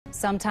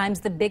Sometimes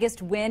the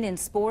biggest win in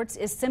sports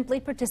is simply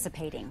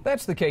participating.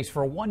 That's the case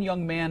for one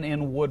young man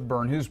in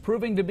Woodburn who's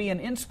proving to be an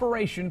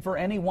inspiration for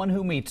anyone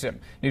who meets him.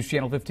 News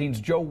Channel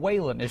 15's Joe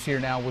Whalen is here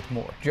now with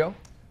more. Joe?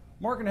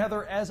 Mark and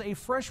Heather, as a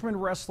freshman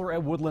wrestler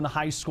at Woodlan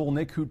High School,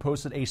 Nik Hoot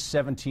posted a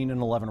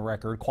 17-11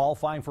 record,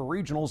 qualifying for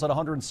regionals at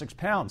 106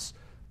 pounds.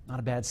 Not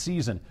a bad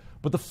season.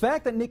 But the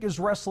fact that Nik is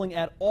wrestling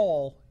at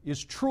all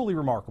is truly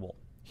remarkable.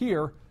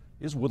 Here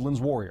is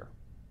Woodlan's Warrior.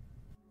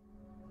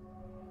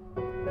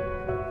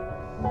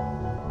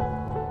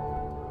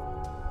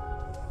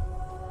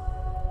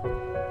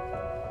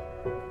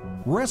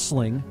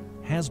 Wrestling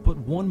has but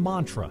one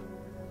mantra: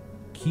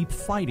 keep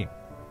fighting.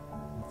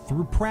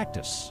 Through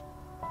practice,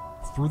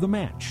 through the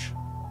match,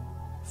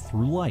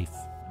 through life.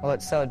 Well,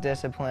 it's so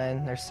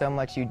disciplined. There's so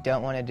much you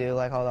don't want to do,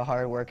 like all the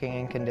hard working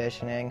and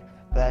conditioning,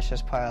 but that's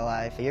just part of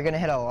life. You're going to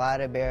hit a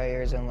lot of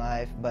barriers in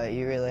life, but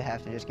you really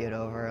have to just get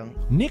over them.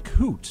 Nik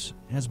Hoot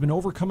has been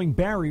overcoming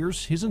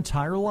barriers his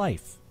entire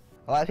life.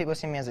 A lot of people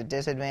see me as a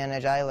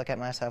disadvantage. I look at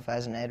myself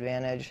as an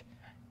advantage,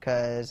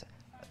 because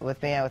with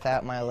me and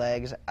without my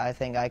legs, I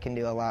think I can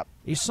do a lot.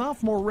 A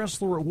sophomore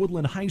wrestler at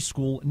Woodlan High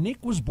School,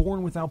 Nik was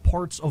born without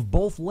parts of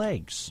both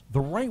legs. The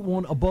right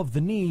one above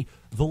the knee,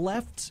 the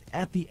left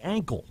at the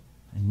ankle.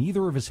 And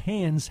neither of his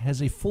hands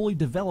has a fully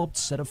developed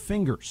set of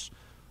fingers.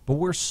 But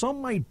where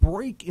some might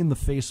break in the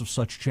face of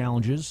such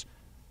challenges,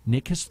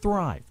 Nik has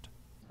thrived.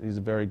 He's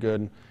very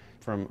good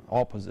from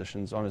all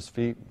positions. On his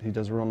feet, he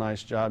does a real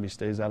nice job. He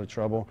stays out of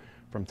trouble.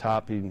 From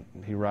top,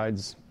 he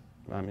rides,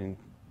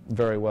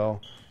 very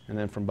well. And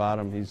then from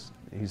bottom,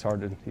 he's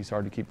hard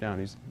to keep down.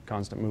 He's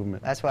constant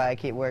movement. That's why I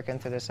keep working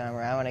through the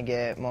summer. I want to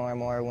get more and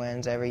more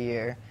wins every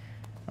year.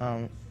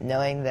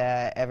 Knowing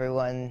that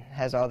everyone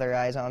has all their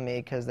eyes on me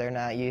because they're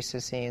not used to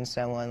seeing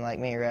someone like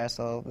me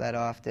wrestle that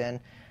often,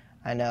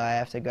 I know I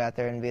have to go out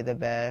there and be the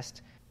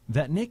best.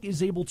 That Nik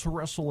is able to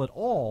wrestle at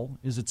all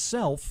is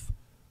itself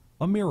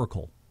a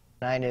miracle.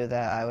 I knew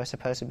that I was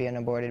supposed to be an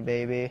aborted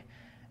baby,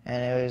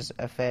 and it was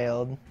a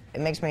failed. It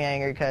makes me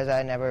angry because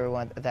I never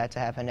want that to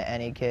happen to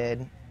any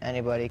kid.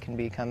 Anybody can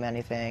become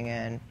anything,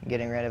 and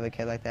getting rid of a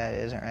kid like that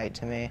isn't right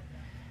to me.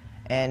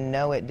 And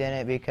no, it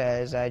didn't,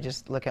 because I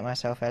just look at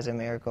myself as a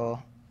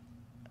miracle,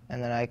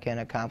 and that I can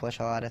accomplish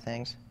a lot of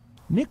things.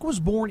 Nik was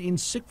born in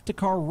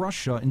Syktyvkar,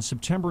 Russia in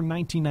September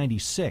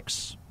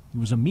 1996. He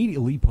was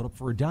immediately put up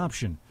for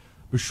adoption.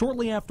 But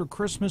shortly after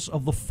Christmas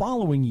of the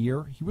following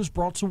year, he was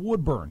brought to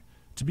Woodburn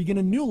to begin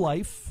a new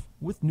life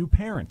with new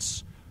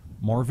parents,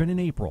 Marvin and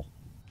April.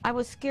 I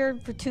was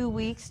scared for 2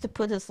 weeks to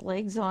put his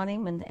legs on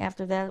him, and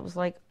after that it was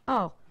like,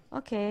 oh,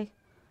 okay,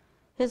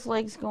 his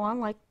legs go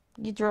on like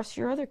you dress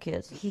your other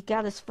kids. He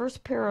got his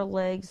first pair of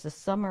legs the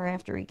summer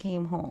after he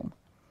came home.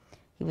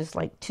 He was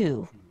like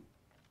 2.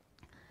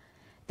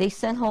 They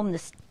sent home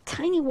this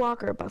tiny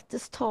walker about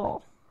this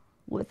tall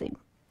with him.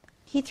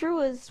 He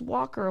threw his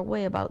walker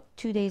away about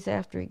 2 days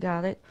after he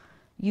got it,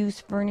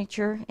 used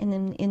furniture, and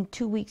then in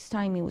 2 weeks'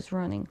 time he was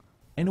running.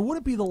 And it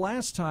wouldn't be the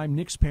last time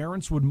Nik's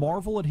parents would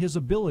marvel at his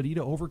ability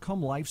to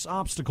overcome life's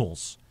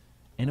obstacles.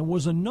 And it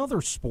was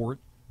another sport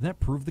that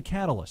proved the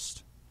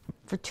catalyst.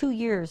 For 2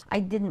 years,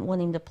 I didn't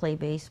want him to play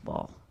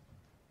baseball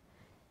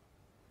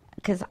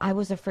because I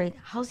was afraid,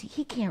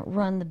 he can't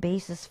run the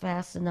bases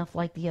fast enough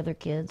like the other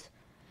kids.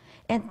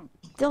 And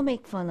they'll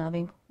make fun of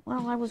him.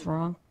 Well, I was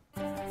wrong.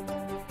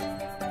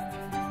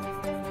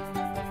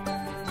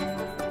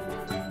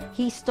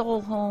 He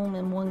stole home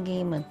in one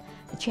game, a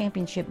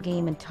championship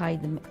game, and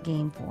tied the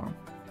game for him.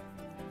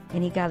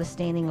 And he got a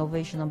standing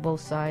ovation on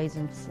both sides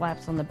and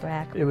slaps on the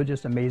back. It was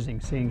just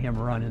amazing seeing him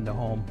run into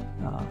home.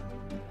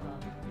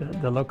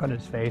 The look on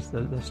his face,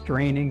 the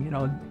straining,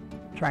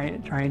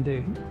 trying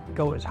to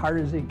go as hard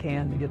as he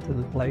can to get to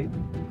the plate.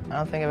 I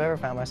don't think I've ever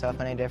found myself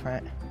any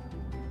different.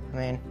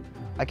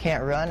 I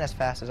can't run as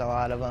fast as a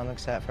lot of them,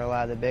 except for a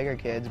lot of the bigger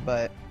kids,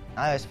 but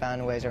I always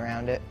found ways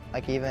around it.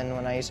 Like even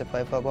when I used to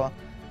play football,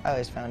 I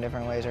always found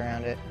different ways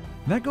around it.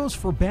 That goes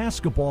for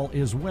basketball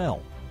as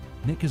well.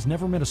 Nik has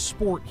never met a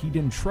sport he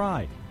didn't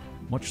try,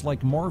 much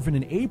like Marvin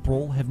and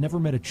April have never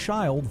met a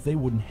child they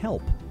wouldn't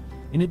help.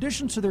 In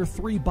addition to their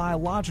 3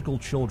 biological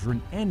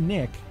children and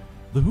Nik,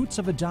 the Hoots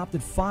have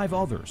adopted 5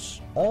 others,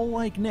 all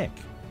like Nik,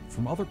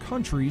 from other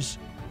countries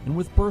and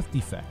with birth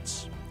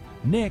defects.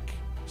 Nik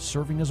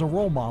serving as a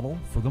role model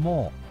for them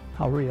all.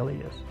 How real he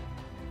is.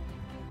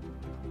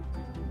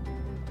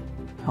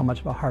 How much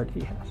of a heart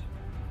he has.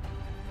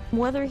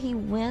 Whether he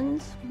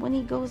wins when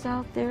he goes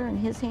out there and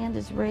his hand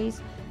is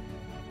raised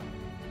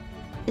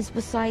is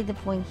beside the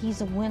point.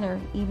 He's a winner,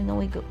 even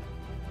though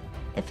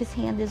if his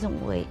hand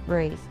isn't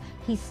raised,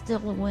 he's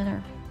still a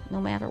winner, no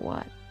matter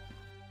what.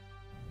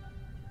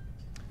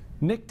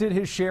 Nik did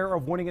his share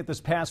of winning at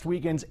this past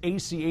weekend's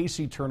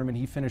ACAC tournament.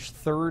 He finished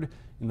 3rd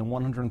in the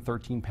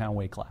 113-pound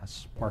weight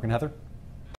class. Mark and Heather.